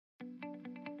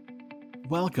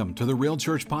Welcome to the Real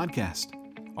Church Podcast.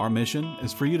 Our mission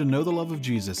is for you to know the love of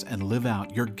Jesus and live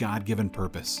out your God-given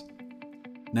purpose.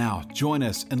 Now, join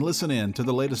us and listen in to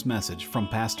the latest message from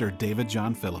Pastor David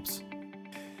John Phillips.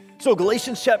 So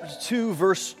Galatians chapter 2,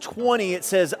 verse 20, it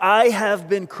says, I have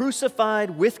been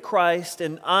crucified with Christ,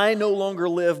 and I no longer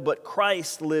live, but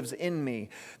Christ lives in me.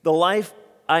 The life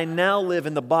I now live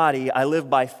in the body, I live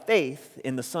by faith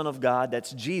in the Son of God,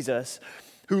 that's Jesus,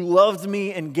 who loved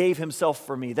me and gave himself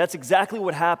for me. That's exactly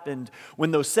what happened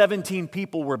when those 17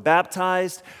 people were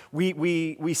baptized.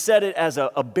 We said it as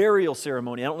a burial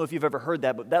ceremony. I don't know if you've ever heard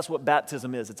that, but that's what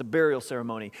baptism is. It's a burial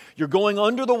ceremony. You're going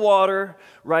under the water,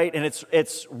 right? And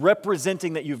it's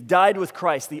representing that you've died with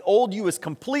Christ. The old you is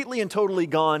completely and totally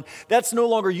gone. That's no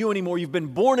longer you anymore. You've been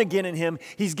born again in him.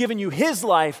 He's given you his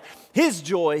life, his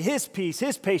joy, his peace,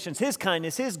 his patience, his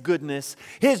kindness, his goodness,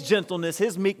 his gentleness,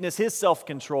 his meekness, his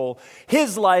self-control.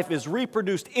 His life is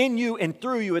reproduced in you and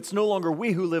through you. It's no longer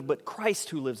we who live, but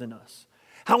Christ who lives in us.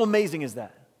 How amazing is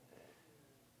that?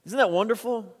 Isn't that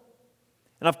wonderful?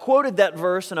 And I've quoted that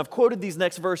verse, and I've quoted these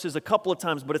next verses a couple of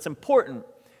times, but it's important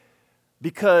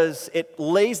because it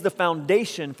lays the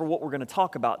foundation for what we're going to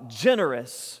talk about.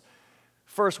 Generous.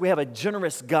 First, we have a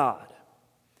generous God.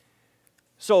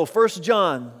 So 1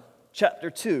 John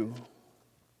chapter 2,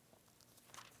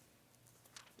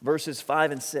 verses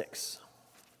 5 and 6.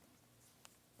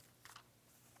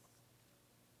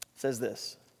 Says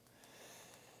this.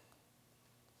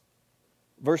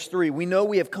 Verse 3, we know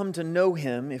we have come to know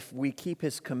him if we keep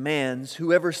his commands.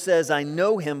 Whoever says, I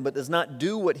know him, but does not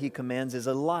do what he commands is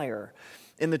a liar.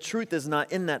 And the truth is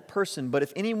not in that person. But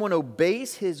if anyone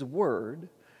obeys his word,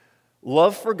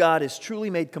 love for God is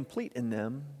truly made complete in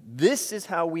them. This is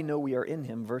how we know we are in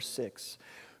him. Verse 6,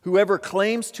 whoever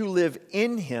claims to live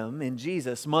in him, in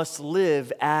Jesus, must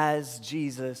live as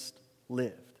Jesus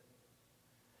lived.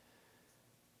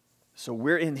 So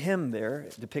we're in him there.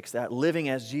 It depicts that, living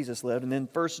as Jesus lived. And then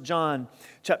 1 John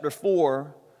chapter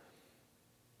 4,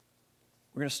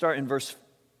 we're going to start in verse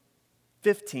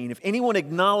 15. If anyone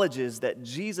acknowledges that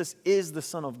Jesus is the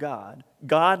Son of God,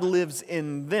 God lives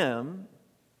in them,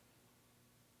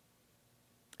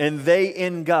 and they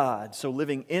in God. So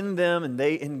living in them and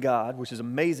they in God, which is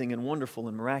amazing and wonderful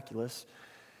and miraculous.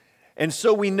 And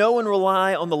so we know and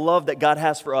rely on the love that God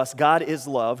has for us. God is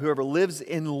love. Whoever lives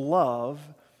in love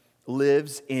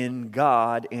lives in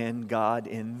God and God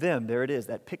in them. There it is,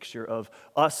 that picture of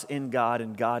us in God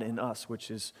and God in us, which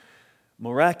is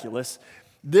miraculous.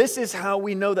 This is how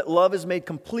we know that love is made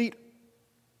complete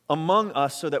among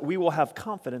us so that we will have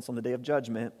confidence on the day of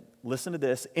judgment. Listen to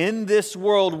this. In this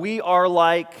world, we are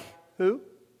like who?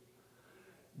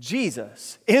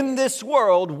 Jesus. In this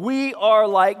world, we are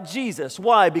like Jesus.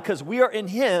 Why? Because we are in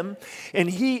him and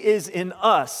he is in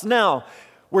us. Now,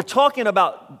 we're talking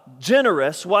about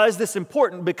generous. Why is this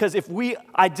important? Because if we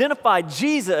identify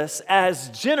Jesus as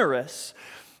generous,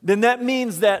 then that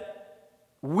means that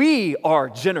we are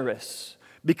generous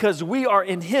because we are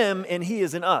in him and he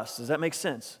is in us. Does that make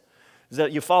sense? Does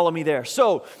that you follow me there?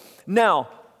 So now,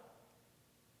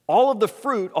 all of the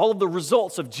fruit, all of the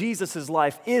results of Jesus'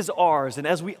 life is ours. And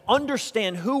as we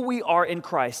understand who we are in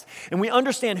Christ and we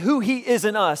understand who he is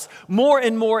in us, more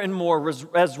and more and more,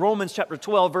 as Romans chapter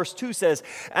 12, verse 2 says,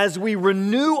 as we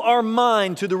renew our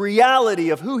mind to the reality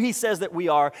of who he says that we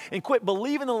are and quit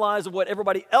believing the lies of what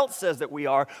everybody else says that we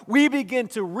are, we begin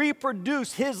to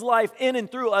reproduce his life in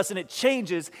and through us, and it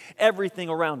changes everything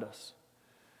around us.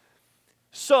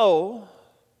 So,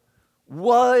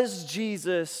 was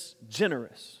Jesus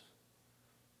generous?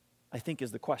 I think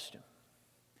is the question.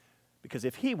 Because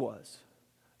if he was,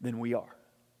 then we are.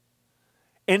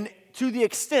 And to the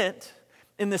extent,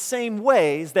 in the same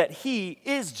ways that he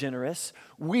is generous,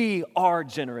 we are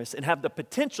generous and have the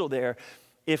potential there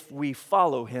if we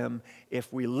follow him,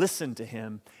 if we listen to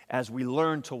him, as we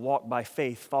learn to walk by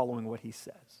faith following what he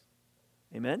says.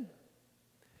 Amen?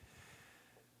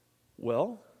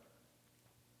 Well,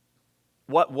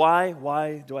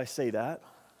 why do I say that?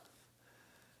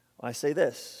 I say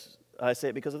this. I say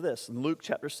it because of this. In Luke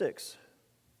chapter 6,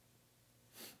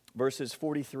 verses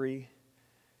 43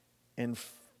 and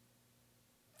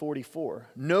 44.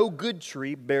 No good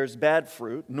tree bears bad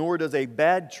fruit, nor does a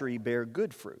bad tree bear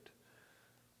good fruit.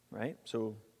 Right?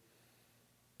 So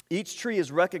each tree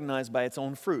is recognized by its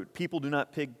own fruit. People do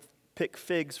not pick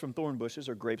figs from thorn bushes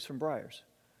or grapes from briars.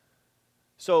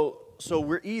 So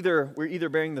we're either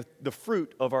bearing the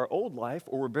fruit of our old life,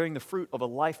 or we're bearing the fruit of a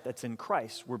life that's in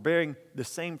Christ. We're bearing the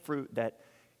same fruit that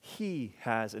he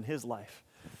has in his life.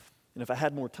 And if I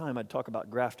had more time, I'd talk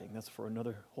about grafting. That's for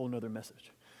whole another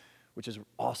message, which is an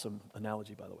awesome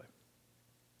analogy, by the way.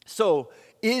 So,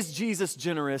 is Jesus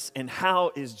generous, and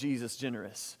how is Jesus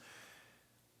generous?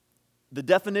 The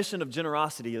definition of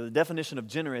generosity, or the definition of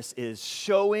generous, is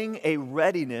showing a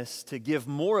readiness to give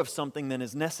more of something than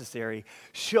is necessary,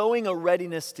 showing a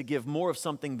readiness to give more of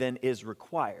something than is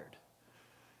required.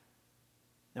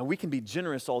 Now, we can be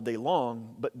generous all day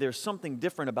long, but there's something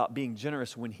different about being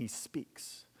generous when he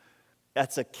speaks.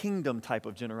 That's a kingdom type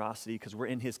of generosity because we're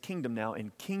in his kingdom now,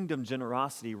 and kingdom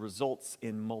generosity results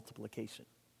in multiplication,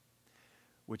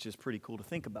 which is pretty cool to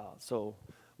think about. So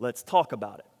let's talk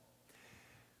about it.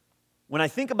 When I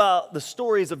think about the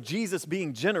stories of Jesus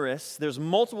being generous, there's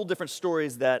multiple different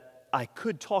stories that I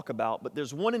could talk about, but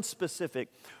there's one in specific,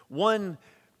 one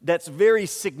that's very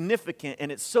significant,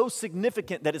 and it's so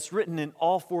significant that it's written in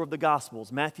all four of the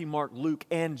Gospels, Matthew, Mark, Luke,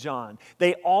 and John.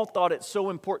 They all thought it so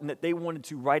important that they wanted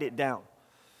to write it down.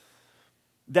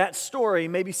 That story,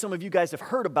 maybe some of you guys have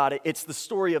heard about it, it's the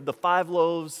story of the 5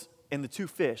 loaves and the 2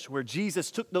 fish, where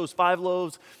Jesus took those 5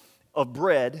 loaves of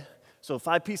bread, so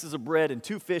 5 pieces of bread and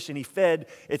 2 fish, and he fed,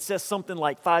 it says something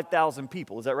like 5,000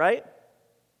 people. Is that right?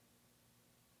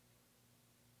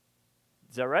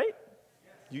 Is that right?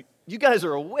 You guys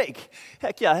are awake.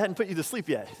 Heck yeah, I hadn't put you to sleep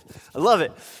yet. I love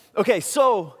it. Okay,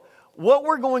 so what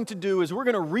we're going to do is we're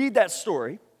going to read that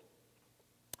story,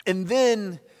 and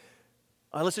then,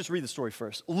 let's just read the story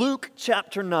first. Luke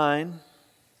chapter 9,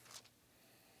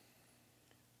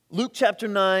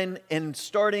 and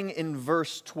starting in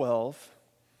verse 12,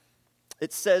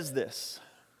 it says this.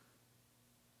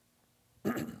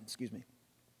 Excuse me.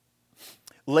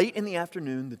 Late in the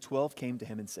afternoon, the 12 came to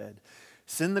him and said,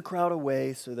 "Send the crowd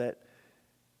away so that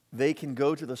they can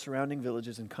go to the surrounding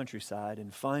villages and countryside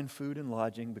and find food and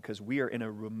lodging because we are in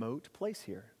a remote place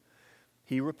here."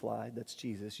 He replied, that's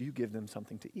Jesus, "You give them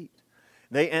something to eat."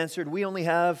 They answered, "We only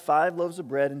have 5 loaves of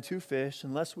bread and 2 fish.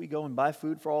 Unless we go and buy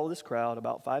food for all this crowd."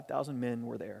 About 5,000 men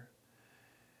were there.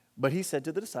 But he said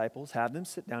to the disciples, "Have them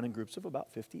sit down in groups of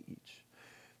about 50 each."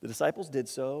 The disciples did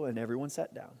so, and everyone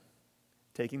sat down.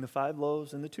 Taking the 5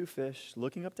 loaves and the 2 fish,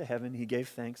 looking up to heaven, he gave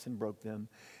thanks and broke them.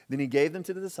 Then he gave them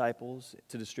to the disciples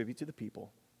to distribute to the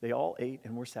people. They all ate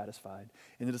and were satisfied.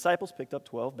 And the disciples picked up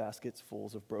 12 baskets full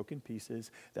of broken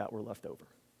pieces that were left over.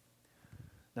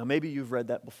 Now, maybe you've read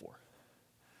that before.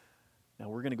 Now,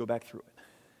 we're going to go back through it.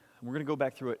 And we're going to go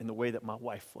back through it in the way that my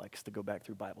wife likes to go back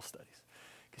through Bible studies,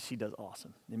 because she does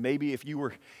awesome. And maybe if you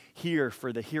were here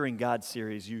for the Hearing God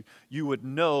series, you would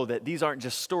know that these aren't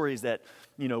just stories that,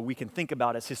 we can think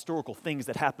about as historical things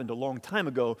that happened a long time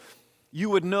ago. You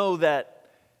would know that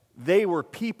they were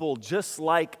people just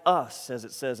like us, as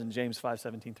it says in James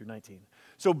 5:17 through 19.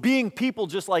 So being people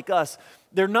just like us,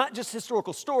 they're not just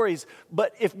historical stories,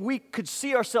 but if we could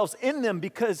see ourselves in them,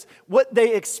 because what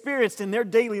they experienced in their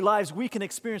daily lives, we can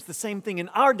experience the same thing in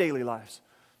our daily lives.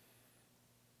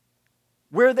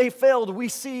 Where they failed, we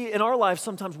see in our lives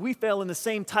sometimes we fail in the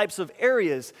same types of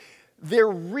areas. They're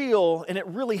real, and it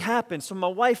really happened. So my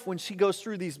wife, when she goes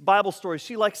through these Bible stories,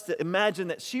 she likes to imagine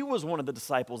that she was one of the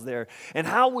disciples there. And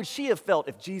how would she have felt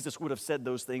if Jesus would have said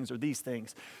those things or these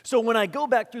things? So when I go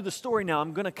back through the story now,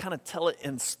 I'm going to kind of tell it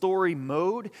in story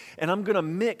mode, and I'm going to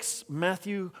mix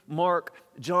Matthew, Mark,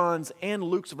 John's, and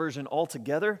Luke's version all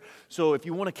together. So if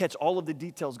you want to catch all of the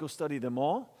details, go study them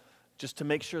all, just to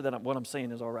make sure that what I'm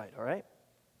saying is all right?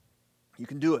 You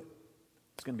can do it.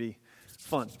 It's going to be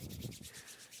fun.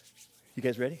 You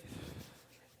guys ready?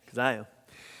 Because I am.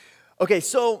 Okay,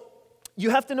 so you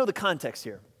have to know the context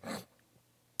here.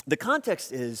 The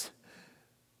context is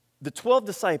the 12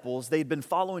 disciples, they'd been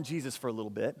following Jesus for a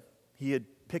little bit. He had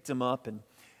picked them up and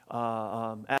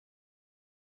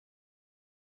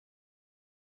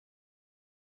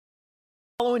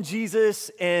following Jesus,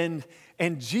 and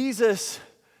Jesus,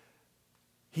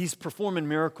 he's performing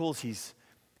miracles. He's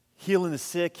healing the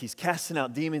sick, he's casting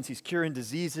out demons, he's curing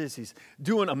diseases, he's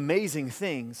doing amazing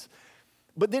things.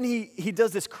 But then he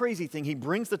does this crazy thing. He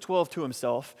brings the 12 to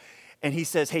himself, and he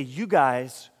says, "Hey, you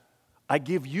guys, I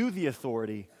give you the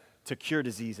authority to cure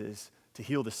diseases, to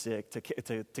heal the sick,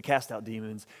 to cast out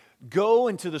demons. Go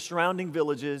into the surrounding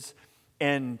villages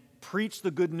and preach the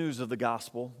good news of the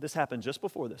gospel." This happened just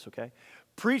before this, okay?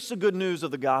 Preach the good news of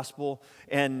the gospel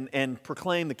and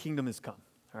proclaim the kingdom has come,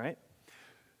 all right?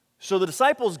 So the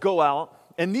disciples go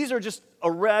out, and these are just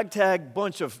a ragtag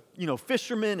bunch of,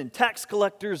 fishermen and tax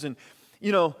collectors, and,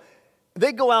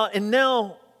 they go out, and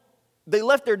now they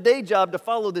left their day job to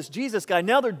follow this Jesus guy.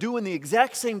 Now they're doing the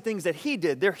exact same things that he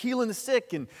did. They're healing the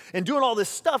sick and doing all this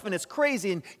stuff, and it's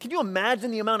crazy. And can you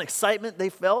imagine the amount of excitement they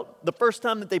felt the first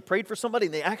time that they prayed for somebody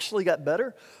and they actually got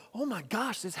better? Oh my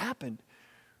gosh, this happened,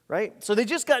 right? So they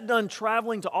just got done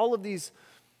traveling to all of these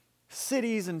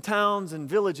cities and towns and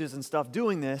villages and stuff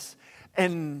doing this.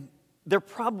 And they're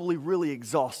probably really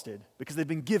exhausted because they've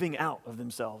been giving out of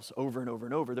themselves over and over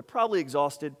and over. They're probably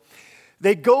exhausted.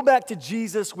 They go back to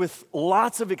Jesus with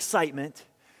lots of excitement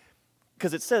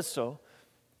because it says so.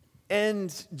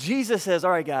 And Jesus says,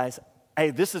 all right, guys,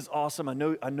 hey, this is awesome. I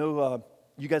know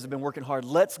you guys have been working hard.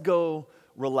 Let's go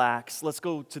relax. Let's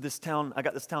go to this town. I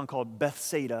got this town called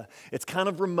Bethsaida. It's kind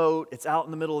of remote. It's out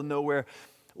in the middle of nowhere.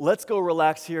 Let's go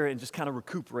relax here and just kind of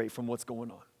recuperate from what's going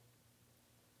on.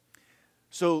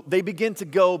 So they begin to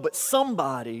go, but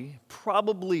somebody,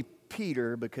 probably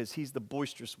Peter, because he's the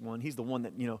boisterous one, he's the one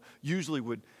that, usually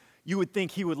you would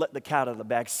think he would let the cat out of the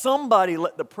bag. Somebody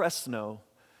let the press know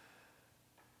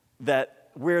that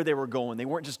where they were going. They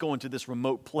weren't just going to this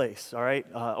remote place, all right?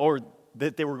 Or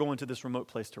that they were going to this remote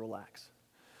place to relax.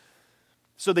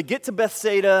 So they get to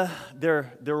Bethsaida,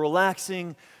 they're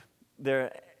relaxing,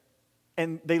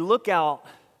 and they look out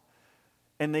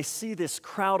and they see this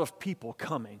crowd of people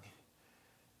coming.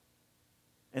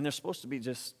 And they're supposed to be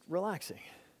just relaxing.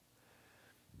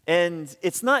 And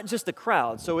it's not just a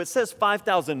crowd. So it says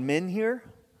 5,000 men here,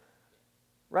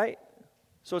 right?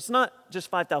 So it's not just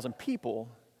 5,000 people.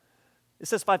 It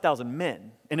says 5,000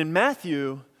 men. And in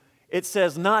Matthew, it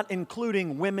says not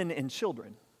including women and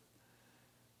children.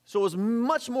 So it was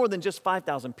much more than just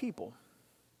 5,000 people.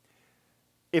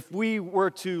 If we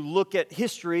were to look at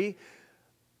history,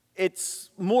 it's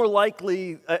more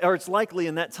likely, or it's likely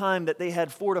in that time that they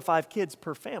had 4 to 5 kids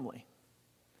per family.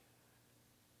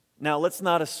 Now, let's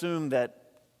not assume that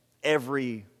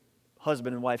every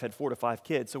husband and wife had 4 to 5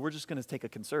 kids, so we're just going to take a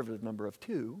conservative number of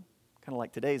 2, kind of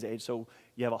like today's age. So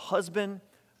you have a husband,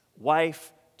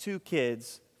 wife, 2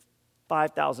 kids,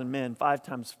 5,000 men,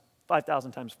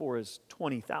 5,000 times 4 is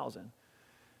 20,000.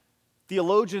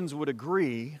 Theologians would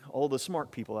agree, all the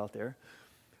smart people out there,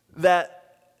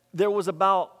 that there was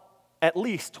about at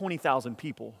least 20,000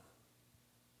 people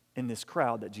in this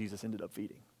crowd that Jesus ended up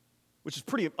feeding, which is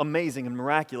pretty amazing and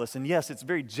miraculous. And yes, it's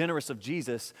very generous of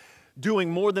Jesus doing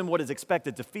more than what is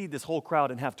expected to feed this whole crowd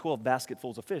and have 12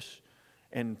 basketfuls of fish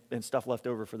and stuff left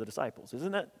over for the disciples.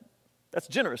 That's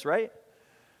generous, right?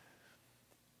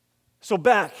 So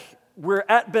we're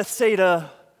at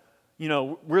Bethsaida,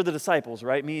 we're the disciples,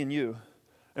 right? Me and you.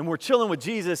 And we're chilling with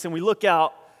Jesus and we look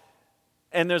out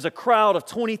and there's a crowd of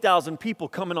 20,000 people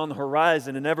coming on the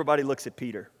horizon and everybody looks at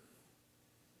Peter.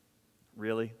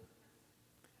 Really?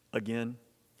 Again?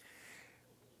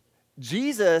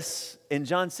 Jesus, in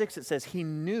John 6, it says he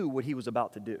knew what he was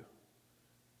about to do.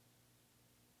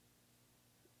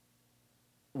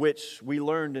 Which we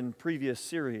learned in previous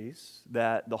series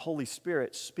that the Holy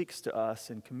Spirit speaks to us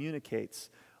and communicates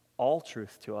all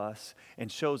truth to us and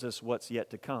shows us what's yet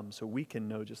to come so we can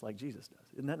know just like Jesus does.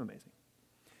 Isn't that amazing?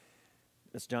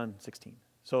 That's John 16.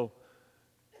 So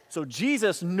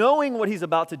Jesus, knowing what he's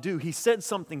about to do, he said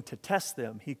something to test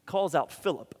them. He calls out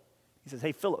Philip. He says,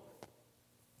 hey, Philip,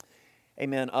 hey,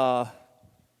 man, where are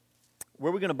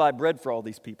we going to buy bread for all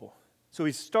these people? So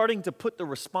he's starting to put the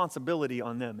responsibility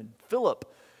on them. And Philip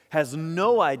has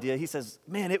no idea. He says,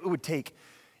 man, it would take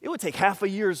half a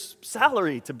year's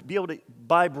salary to be able to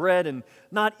buy bread, and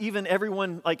not even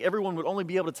everyone would only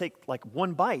be able to take like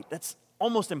one bite. That's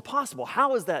almost impossible.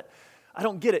 How is that? I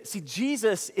don't get it. See,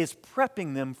 Jesus is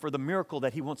prepping them for the miracle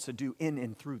that he wants to do in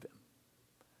and through them.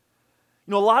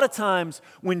 A lot of times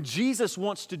when Jesus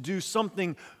wants to do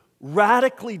something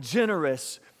radically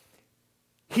generous,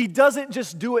 he doesn't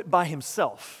just do it by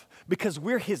himself because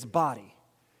we're his body.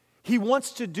 He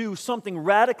wants to do something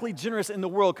radically generous in the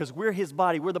world because we're his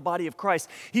body. We're the body of Christ.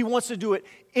 He wants to do it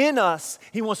in us.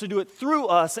 He wants to do it through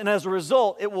us. And as a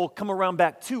result, it will come around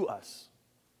back to us.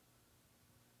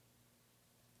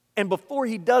 And before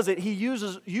he does it, he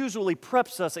usually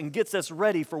preps us and gets us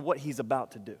ready for what he's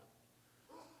about to do.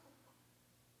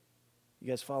 You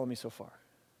guys follow me so far?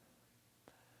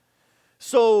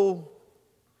 So,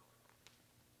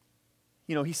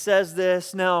 he says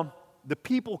this. Now, the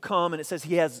people come, and it says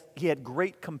he had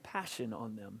great compassion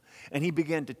on them, and he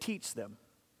began to teach them.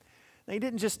 Now, he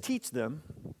didn't just teach them.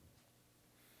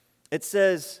 It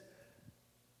says,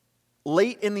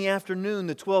 late in the afternoon,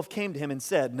 the 12 came to him and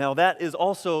said, now that is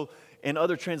also, in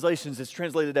other translations, it's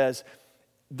translated as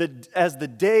the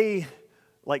day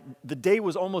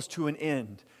was almost to an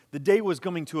end. The day was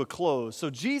coming to a close. So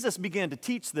Jesus began to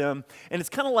teach them, and it's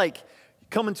kind of like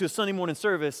coming to a Sunday morning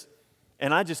service,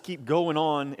 and I just keep going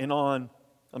on and on.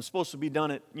 I'm supposed to be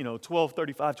done at,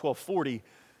 12:35, 12:40,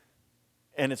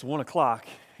 and it's 1 o'clock,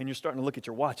 and you're starting to look at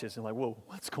your watches and like, whoa,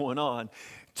 what's going on?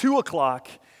 2 o'clock,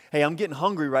 hey, I'm getting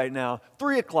hungry right now.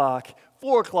 3 o'clock,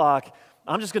 4 o'clock,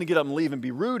 I'm just going to get up and leave and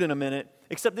be rude in a minute,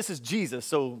 except this is Jesus,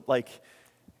 so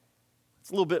it's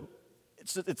a little bit,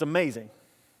 it's amazing.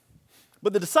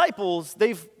 But the disciples,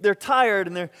 they're tired,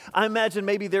 and I imagine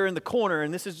maybe they're in the corner,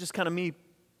 and this is just kind of me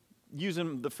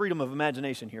using the freedom of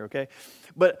imagination here, okay?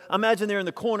 But I imagine they're in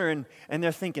the corner, and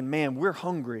they're thinking, man, we're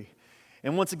hungry.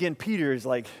 And once again, Peter is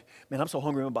like, man, I'm so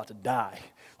hungry I'm about to die.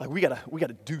 Like, we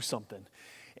gotta do something.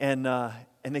 And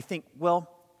they think, well,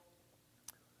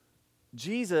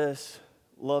 Jesus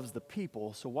loves the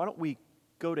people, so why don't we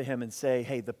go to him and say,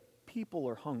 hey, the people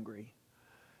are hungry.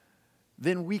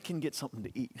 Then we can get something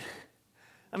to eat.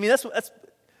 I mean, that's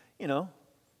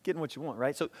getting what you want,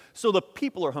 right? So the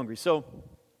people are hungry. So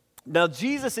now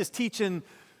Jesus is teaching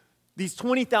these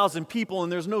 20,000 people,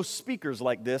 and there's no speakers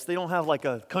like this. They don't have like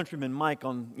a countryman mic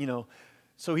on,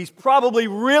 So he's probably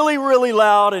really, really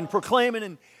loud and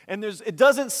proclaiming, and it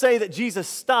doesn't say that Jesus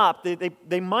stopped.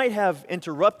 They might have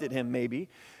interrupted him maybe.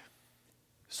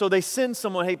 So they send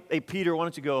someone, hey, Peter, why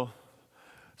don't you go?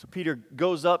 So Peter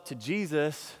goes up to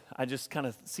Jesus. I just kind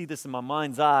of see this in my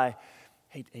mind's eye.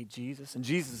 Hey, Jesus. And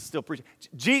Jesus is still preaching.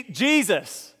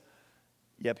 Jesus!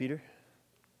 Yeah, Peter?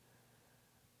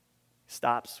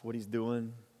 Stops what he's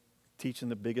doing, teaching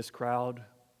the biggest crowd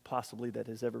possibly that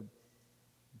has ever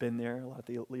been there. A lot of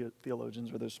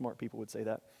theologians or those smart people would say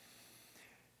that.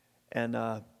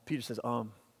 And Peter says,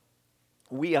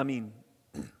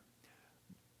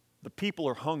 the people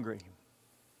are hungry.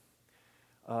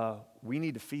 We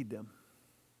need to feed them.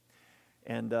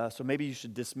 And so maybe you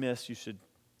should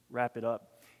wrap it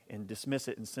up and dismiss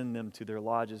it and send them to their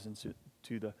lodges and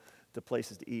to the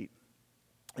places to eat.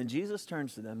 And Jesus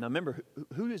turns to them. Now remember,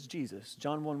 who is Jesus?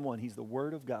 John 1:1, he's the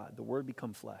Word of God. The Word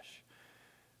become flesh,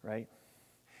 right?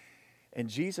 And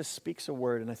Jesus speaks a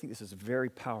word, and I think this is very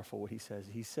powerful what he says.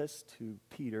 He says to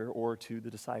Peter or to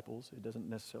the disciples, it doesn't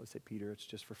necessarily say Peter, it's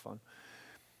just for fun.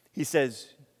 He says,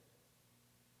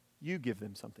 you give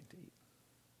them something to eat.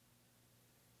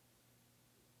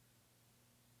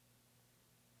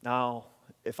 Now,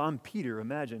 if I'm Peter,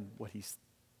 imagine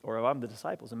or if I'm the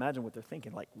disciples, imagine what they're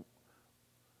thinking. Like,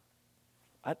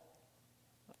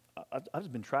 I've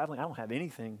just been traveling. I don't have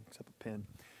anything except a pen.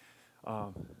 I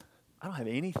don't have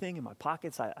anything in my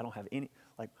pockets. I don't have any,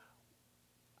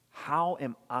 how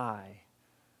am I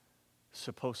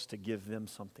supposed to give them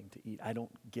something to eat? I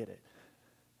don't get it.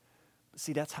 But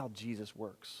see, that's how Jesus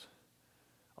works.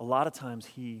 A lot of times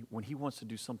when he wants to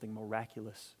do something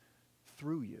miraculous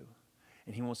through you,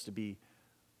 and he wants to be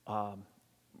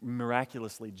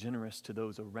miraculously generous to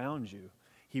those around you,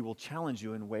 he will challenge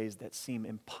you in ways that seem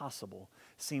impossible,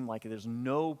 seem like there's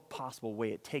no possible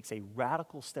way. It takes a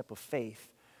radical step of faith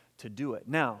to do it.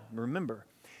 Now, remember,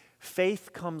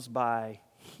 faith comes by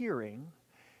hearing,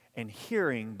 and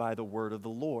hearing by the word of the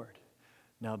Lord.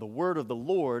 Now, the word of the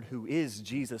Lord, who is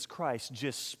Jesus Christ,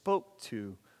 just spoke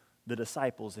to the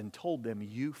disciples and told them,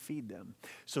 you feed them.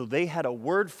 So they had a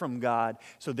word from God,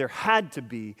 so there had to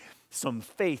be some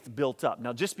faith built up.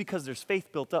 Now, just because there's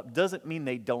faith built up doesn't mean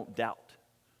they don't doubt.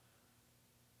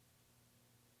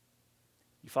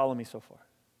 You follow me so far?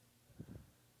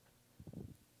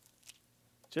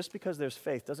 Just because there's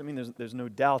faith doesn't mean there's no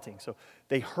doubting. So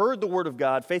they heard the word of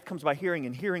God. Faith comes by hearing,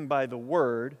 and hearing by the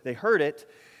word. They heard it.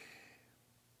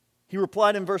 He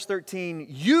replied in verse 13,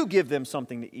 you give them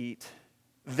something to eat.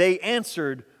 They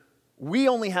answered, we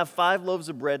only have 5 loaves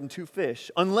of bread and 2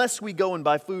 fish, unless we go and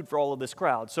buy food for all of this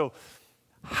crowd. So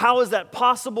how is that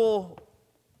possible?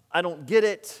 I don't get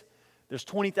it. There's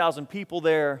 20,000 people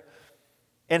there.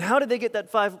 And how did they get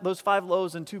those 5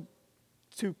 loaves and two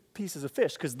pieces of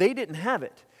fish? Because they didn't have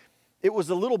it. It was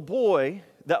a little boy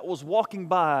that was walking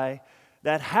by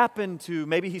that happened to,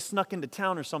 maybe he snuck into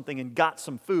town or something and got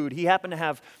some food. He happened to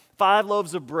have 5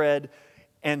 loaves of bread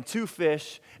and 2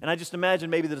 fish. And I just imagine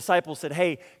maybe the disciples said,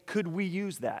 hey, could we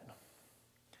use that?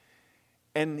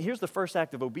 And here's the first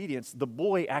act of obedience. The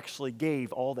boy actually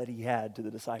gave all that he had to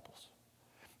the disciples.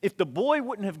 If the boy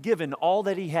wouldn't have given all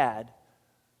that he had,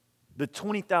 the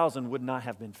 20,000 would not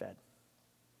have been fed.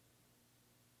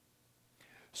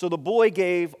 So the boy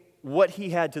gave what he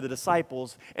had to the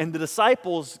disciples, and the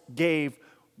disciples they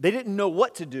didn't know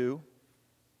what to do,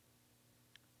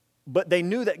 but they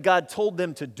knew that God told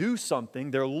them to do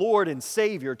something. Their Lord and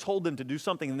Savior told them to do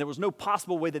something, and there was no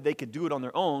possible way that they could do it on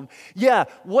their own. Yeah,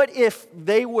 what if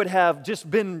they would have just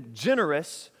been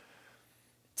generous,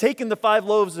 taken the 5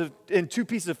 loaves and 2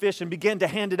 pieces of fish and began to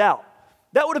hand it out?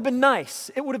 That would have been nice.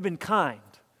 It would have been kind.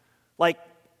 Like,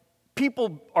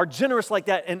 people are generous like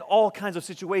that in all kinds of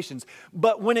situations.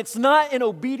 But when it's not in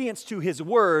obedience to His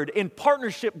word, in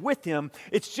partnership with Him,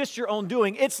 it's just your own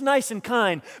doing. It's nice and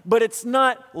kind, but it's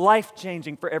not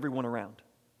life-changing for everyone around.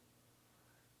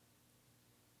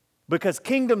 Because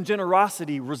kingdom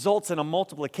generosity results in a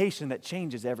multiplication that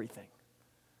changes everything.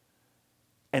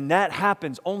 And that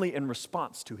happens only in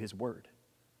response to his word.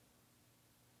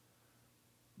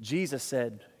 Jesus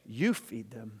said, you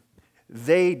feed them.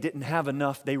 They didn't have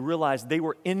enough. They realized they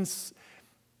were in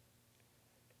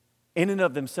and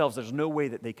of themselves. There's no way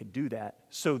that they could do that.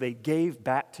 So they gave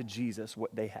back to Jesus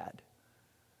what they had.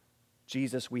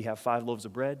 Jesus, we have 5 loaves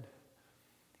of bread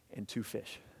and 2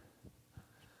 fish.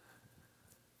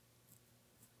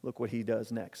 Look what he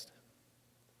does next.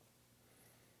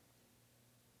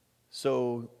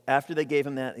 So after they gave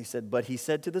him that, he said, but he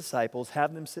said to the disciples,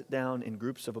 have them sit down in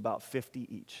groups of about 50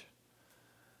 each.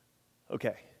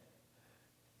 Okay.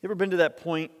 You ever been to that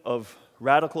point of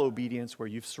radical obedience where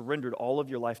you've surrendered all of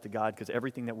your life to God because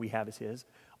everything that we have is his,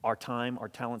 our time, our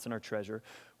talents, and our treasure?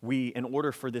 In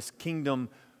order for this kingdom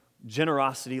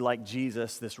generosity like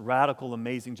Jesus, this radical,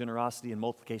 amazing generosity and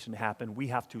multiplication to happen, we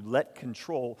have to let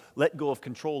go of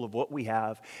control of what we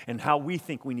have and how we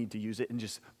think we need to use it and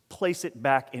just place it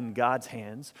back in God's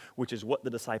hands, which is what the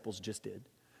disciples just did.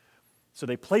 So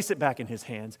they place it back in his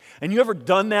hands. And you ever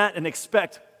done that and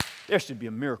expect, there should be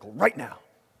a miracle right now?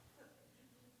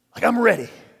 Like, I'm ready.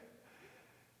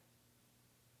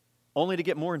 Only to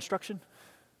get more instruction.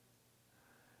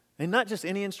 And not just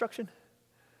any instruction,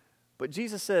 but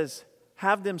Jesus says,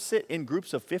 have them sit in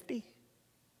groups of 50.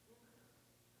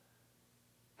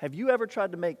 Have you ever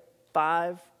tried to make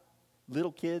 5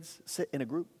 little kids sit in a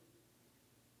group?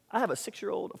 I have a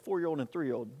 6-year-old, a 4-year-old, and a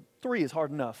 3-year-old. 3 is hard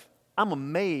enough. I'm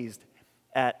amazed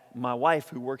at my wife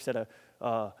who works at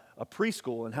a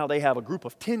preschool and how they have a group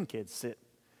of 10 kids sit.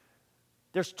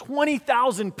 There's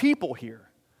 20,000 people here.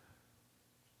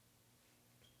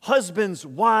 Husbands,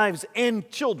 wives, and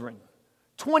children.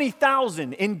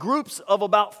 20,000 in groups of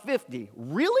about 50.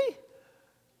 Really?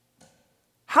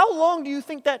 How long do you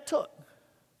think that took?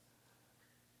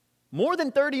 More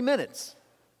than 30 minutes.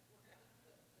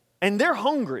 And they're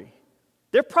hungry.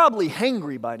 They're probably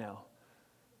hangry by now,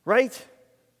 right?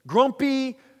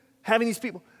 Grumpy, having these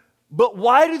people. But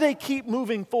why do they keep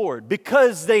moving forward?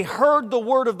 Because they heard the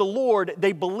word of the Lord,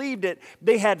 they believed it,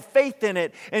 they had faith in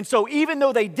it. And so even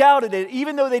though they doubted it,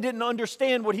 even though they didn't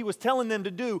understand what he was telling them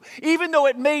to do, even though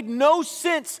it made no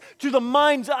sense to the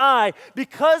mind's eye,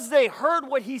 because they heard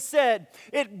what he said,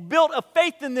 it built a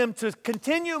faith in them to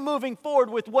continue moving forward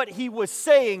with what he was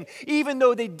saying, even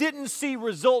though they didn't see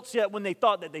results yet when they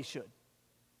thought that they should.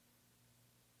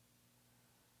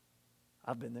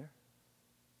 I've been there.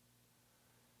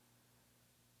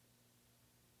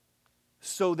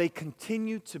 So they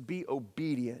continue to be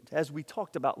obedient. As we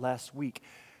talked about last week,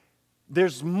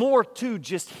 there's more to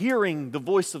just hearing the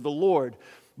voice of the Lord,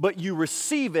 but you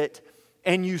receive it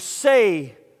and you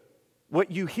say what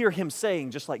you hear him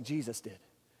saying, just like Jesus did.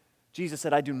 Jesus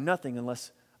said, I say nothing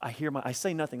unless I hear my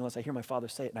Father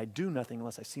say it, and I do nothing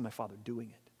unless I see my Father doing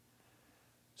it.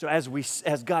 So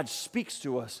as God speaks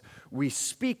to us, we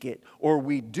speak it or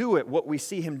we do it, what we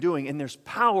see him doing, and there's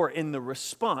power in the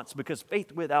response because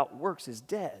faith without works is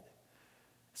dead.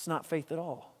 It's not faith at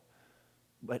all.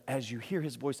 But as you hear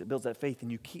his voice, it builds that faith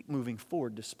and you keep moving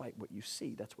forward despite what you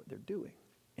see. That's what they're doing.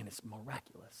 And it's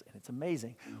miraculous and it's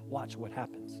amazing. Watch what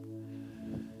happens.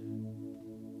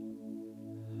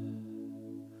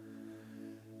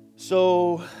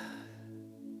 So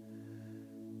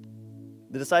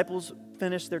the disciples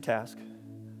finished their task.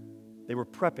 They were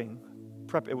prepping.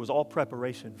 It was all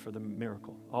preparation for the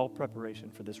miracle, all preparation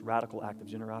for this radical act of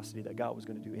generosity that God was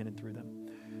going to do in and through them.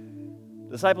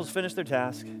 The disciples finished their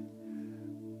task.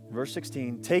 Verse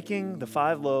 16, taking the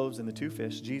 5 loaves and the 2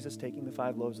 fish, Jesus taking the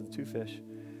 5 loaves and the 2 fish,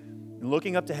 and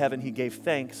looking up to heaven, he gave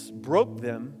thanks, broke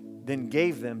them, then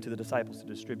gave them to the disciples to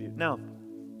distribute. Now,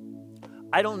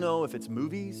 I don't know if it's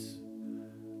movies,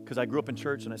 because I grew up in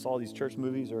church and I saw these church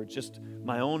movies, or just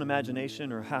my own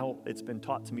imagination or how it's been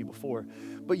taught to me before.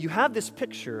 But you have this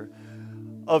picture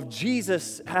of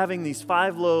Jesus having these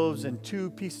 5 loaves and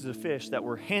 2 pieces of fish that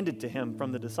were handed to him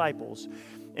from the disciples,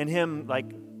 and him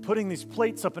like putting these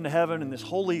plates up into heaven and this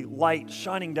holy light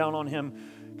shining down on him,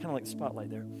 kind of like the spotlight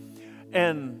there.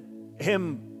 And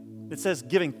him, it says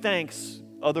giving thanks.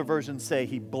 Other versions say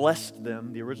he blessed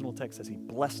them. The original text says he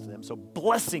blessed them. So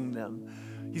blessing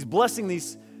them. He's blessing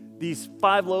these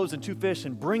 5 loaves and 2 fish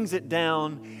and brings it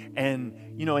down. And,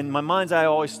 in my mind's eye, I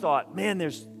always thought, man,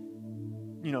 there's,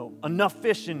 enough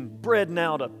fish and bread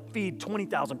now to feed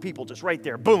 20,000 people just right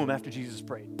there. Boom, after Jesus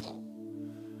prayed.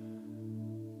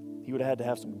 He would have had to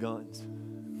have some guns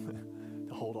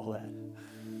to hold all that.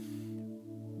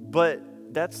 But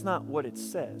that's not what it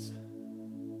says.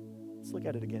 Let's look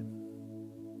at it again.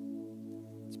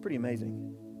 It's pretty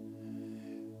amazing.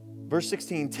 Verse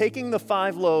 16, taking the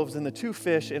 5 loaves and the 2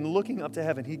 fish and looking up to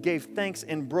heaven, he gave thanks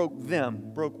and broke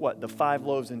them. Broke what? The 5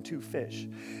 loaves and 2 fish.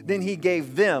 Then he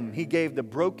gave the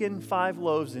broken 5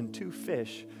 loaves and 2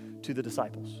 fish to the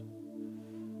disciples.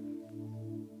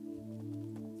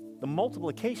 The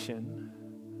multiplication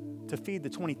to feed the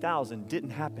 20,000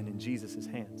 didn't happen in Jesus'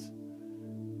 hands.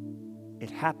 It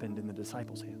happened in the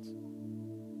disciples' hands.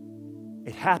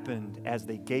 It happened as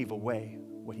they gave away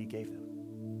what he gave them,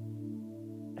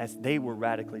 as they were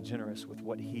radically generous with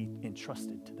what he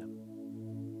entrusted to them.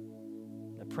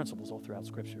 The principles all throughout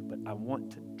Scripture, but I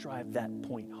want to drive that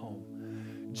point home.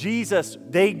 Jesus,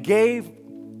 they gave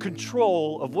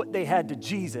control of what they had to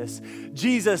Jesus.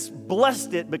 Jesus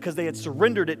blessed it because they had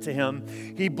surrendered it to him.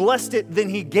 He blessed it, then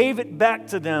he gave it back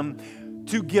to them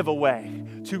to give away,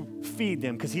 to feed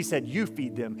them, because he said, you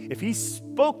feed them. If he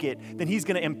spoke it, then he's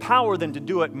going to empower them to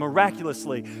do it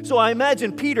miraculously. So I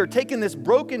imagine Peter taking this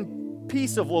broken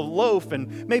piece of a loaf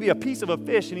and maybe a piece of a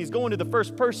fish, and he's going to the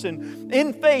first person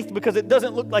in faith because it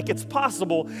doesn't look like it's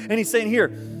possible, and he's saying, here,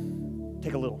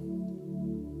 take a little,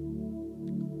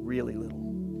 really little.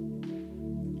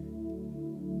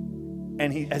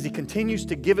 And as he continues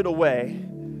to give it away,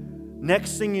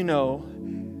 next thing you know,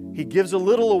 he gives a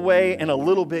little away and a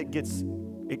little bit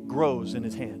grows in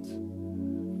his hands.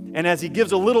 And as he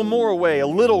gives a little more away, a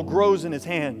little grows in his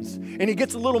hands. And he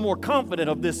gets a little more confident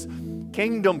of this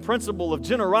kingdom principle of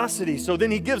generosity. So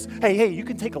then he gives, hey, you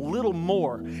can take a little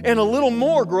more. And a little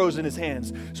more grows in his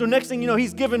hands. So next thing you know,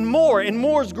 he's giving more and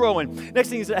more is growing. Next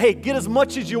thing he says, hey, get as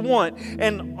much as you want.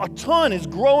 And a ton is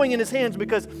growing in his hands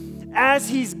because as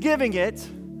he's giving it,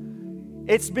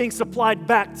 it's being supplied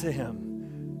back to him.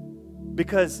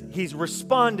 Because he's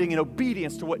responding in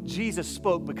obedience to what Jesus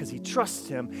spoke because he trusts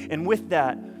him. And with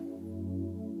that,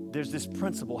 there's this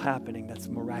principle happening that's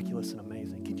miraculous and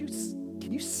amazing.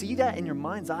 Can you see that in your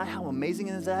mind's eye? How amazing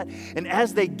is that? And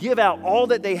as they give out all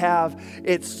that they have,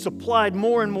 it's supplied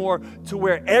more and more to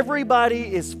where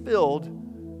everybody is filled,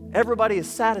 everybody is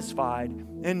satisfied.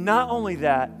 And not only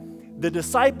that, the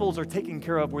disciples are taken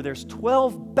care of where there's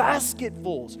 12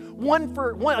 basketfuls,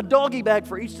 a doggy bag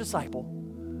for each disciple.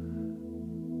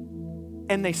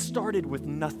 And they started with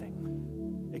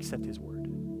nothing except his word.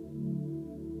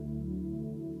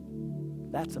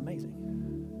 That's amazing.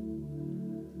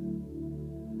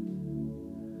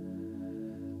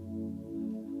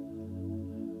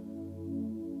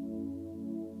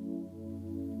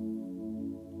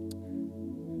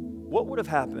 What would have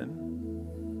happened?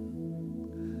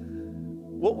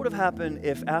 What would have happened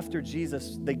if after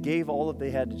Jesus, they gave all that they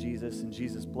had to Jesus and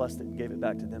Jesus blessed it and gave it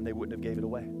back to them, they wouldn't have gave it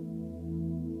away?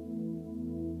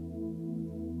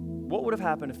 What would have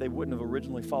happened if they wouldn't have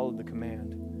originally followed the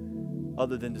command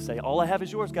other than to say, all I have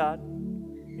is yours, God?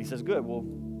 He says, good, well,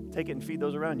 take it and feed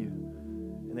those around you.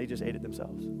 And they just ate it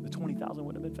themselves. The 20,000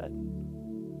 wouldn't have been fed.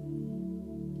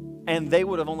 And they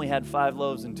would have only had 5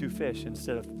 loaves and 2 fish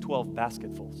instead of 12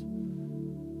 basketfuls.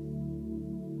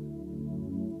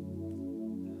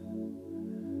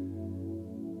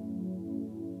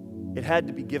 It had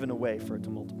to be given away for it to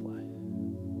multiply.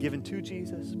 Given to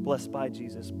Jesus, blessed by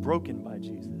Jesus, broken by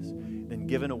Jesus, then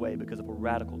given away because of a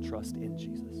radical trust in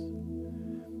Jesus.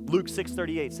 Luke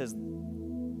 6:38 says,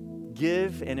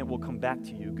 give and it will come back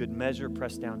to you. Good measure,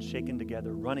 pressed down, shaken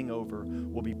together, running over,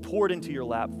 will be poured into your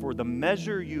lap. For the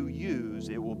measure you use,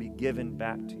 it will be given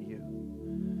back to you.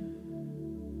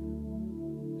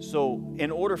 So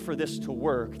in order for this to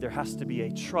work, there has to be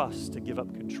a trust to give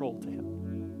up control to him.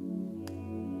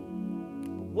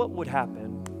 What would happen?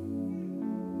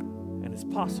 And it's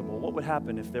possible. What would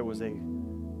happen if there was a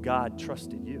God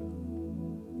trusted you?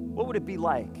 What would it be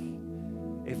like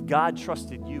if God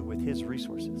trusted you with his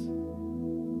resources?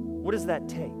 What does that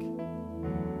take?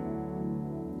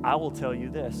 I will tell you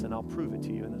this, and I'll prove it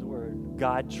to you in his word.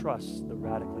 God trusts the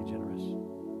radically generous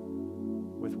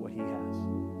with what he has.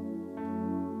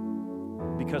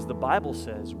 Because the Bible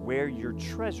says, where your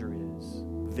treasure is,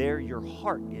 there your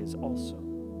heart is also.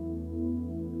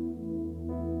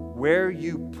 Where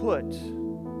you put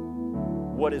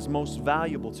what is most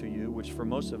valuable to you, which for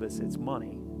most of us it's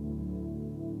money,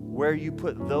 where you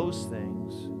put those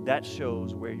things, that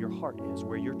shows where your heart is,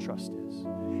 where your trust is.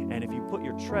 And if you put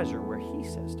your treasure where he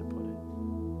says to put it,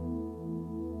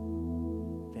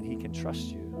 then he can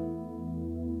trust you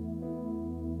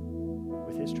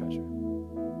with his treasure.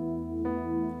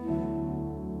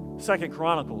 2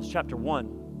 Chronicles chapter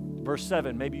 1. Verse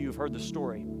 7, maybe you've heard the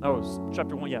story. Oh, it's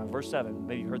chapter 1, verse 7.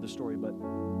 Maybe you've heard the story, but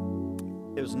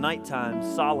it was nighttime.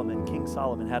 King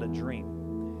Solomon had a dream.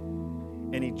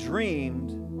 And he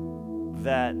dreamed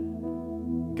that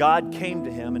God came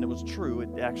to him, and it was true,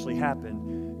 it actually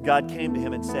happened. God came to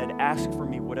him and said, ask for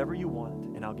me whatever you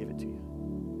want, and I'll give it to you.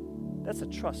 That's a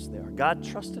trust there. God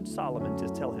trusted Solomon to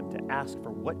tell him to ask for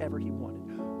whatever he wanted.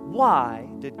 Why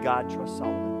did God trust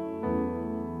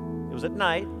Solomon? It was at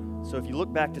night, so if you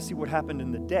look back to see what happened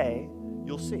in the day,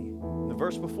 you'll see. In the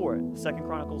verse before it, 2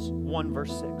 Chronicles 1,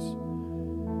 verse 6.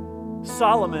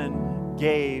 Solomon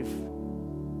gave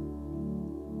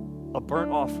a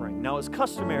burnt offering. Now, it's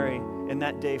customary in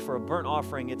that day for a burnt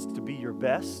offering, it's to be your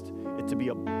best. It to be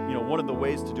one of the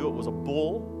ways to do it was a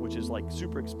bull, which is like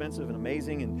super expensive and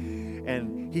amazing.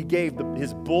 And he gave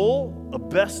his bull, a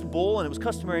best bull, and it was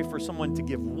customary for someone to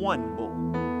give one bull.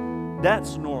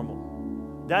 That's normal.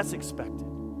 That's expected.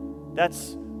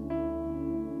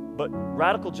 But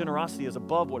radical generosity is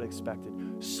above what expected.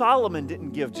 Solomon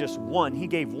didn't give just one, he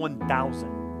gave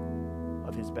 1,000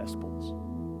 of his best bulls.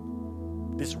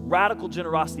 This radical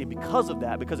generosity, because of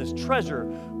that, because his treasure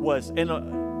was in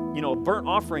a burnt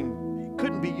offering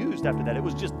couldn't be used after that. It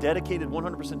was just dedicated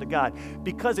 100% to God.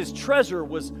 Because his treasure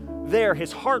was there,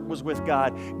 his heart was with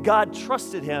God, God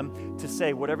trusted him to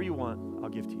say, whatever you want, I'll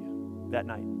give to you that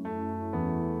night.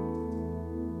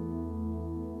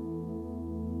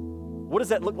 What does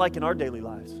that look like in our daily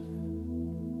lives?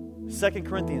 2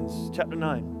 Corinthians chapter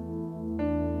 9.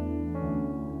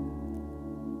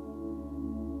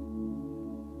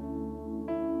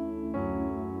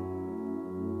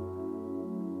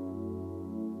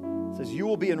 It says, you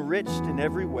will be enriched in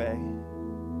every way.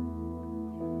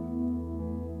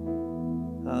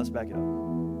 Let's back it up.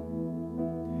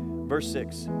 Verse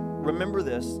 6. Remember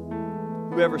this,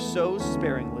 whoever sows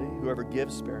sparingly, whoever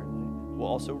gives sparingly, will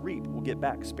also reap, will get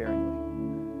back sparingly.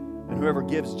 And whoever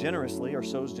gives generously or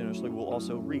sows generously will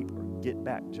also reap or get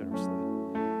back generously.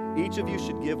 Each of you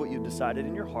should give what you've decided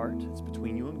in your heart. It's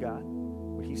between you and God,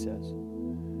 what he says.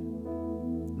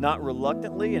 Not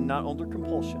reluctantly and not under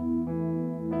compulsion.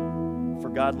 For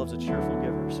God loves a cheerful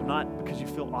giver. So not because you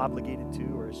feel obligated to,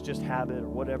 or it's just habit or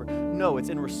whatever. No, it's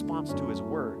in response to his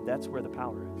word. That's where the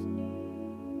power is.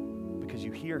 Because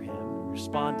you hear him,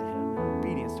 respond to him in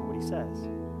obedience to what he says.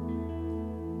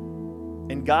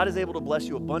 And God is able to bless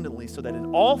you abundantly so that in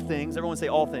all things, everyone say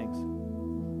all things.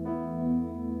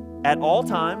 At all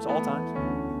times,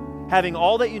 having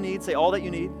all that you need, say all that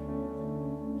you need,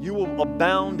 you will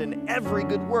abound in every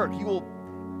good work. You will,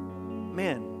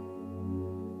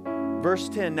 Verse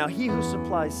 10, now he who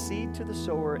supplies seed to the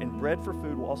sower and bread for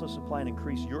food will also supply and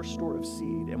increase your store of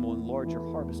seed and will enlarge your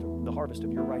harvest, the harvest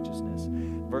of your righteousness.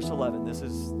 Verse 11, this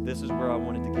is where I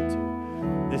wanted to get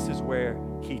to. This is where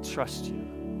he trusts you.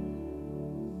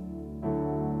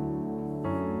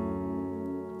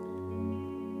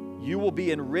 You will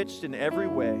be enriched in every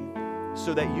way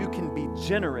so that you can be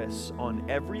generous on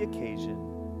every occasion.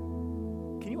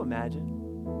 Can you imagine?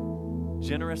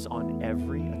 Generous on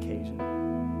every occasion.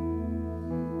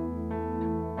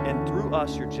 And through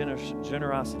us, your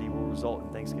generosity will result in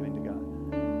thanksgiving to God.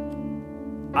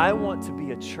 I want to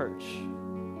be a church.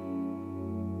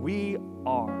 We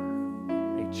are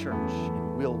a church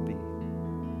and will be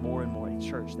more and more a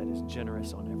church that is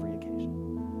generous on every occasion.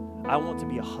 I want to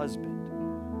be a husband,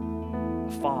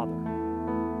 a father,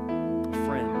 a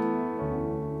friend,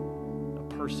 a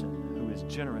person who is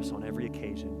generous on every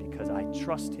occasion because I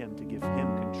trust him to give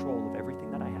him control of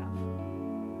everything that I have.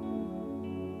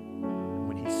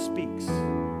 When he speaks,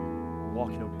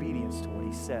 walk in obedience to what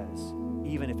he says,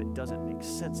 even if it doesn't make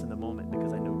sense in the moment,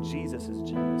 because I know Jesus is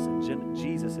generous and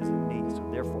Jesus is in me, so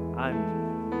therefore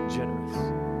I'm generous,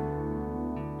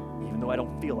 even though I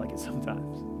don't feel like it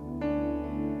sometimes.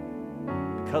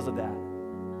 Because of that,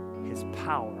 his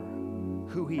power,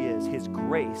 who he is, his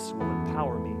grace will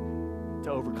empower me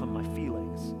to overcome my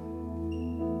feelings.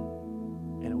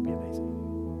 And it will be amazing.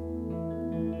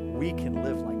 We can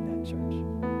live like that, church.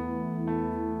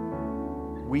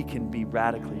 We can be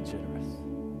radically generous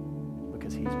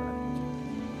because he's radically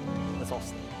generous. Let's all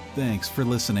stand. Thanks for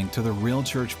listening to the Real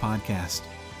Church Podcast.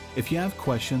 If you have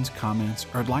questions, comments,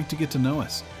 or would like to get to know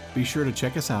us, be sure to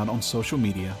check us out on social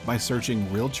media by searching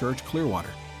Real Church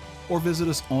Clearwater, or visit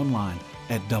us online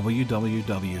at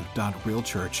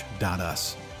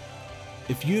www.realchurch.us.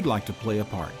 If you'd like to play a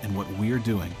part in what we're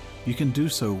doing, you can do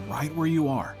so right where you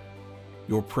are.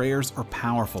 Your prayers are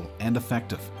powerful and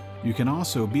effective. You can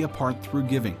also be a part through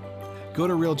giving. Go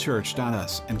to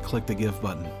realchurch.us and click the Give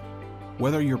button.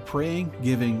 Whether you're praying,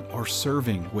 giving, or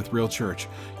serving with Real Church,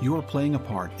 you are playing a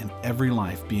part in every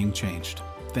life being changed.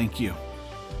 Thank you.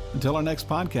 Until our next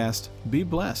podcast, be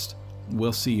blessed.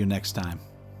 We'll see you next time.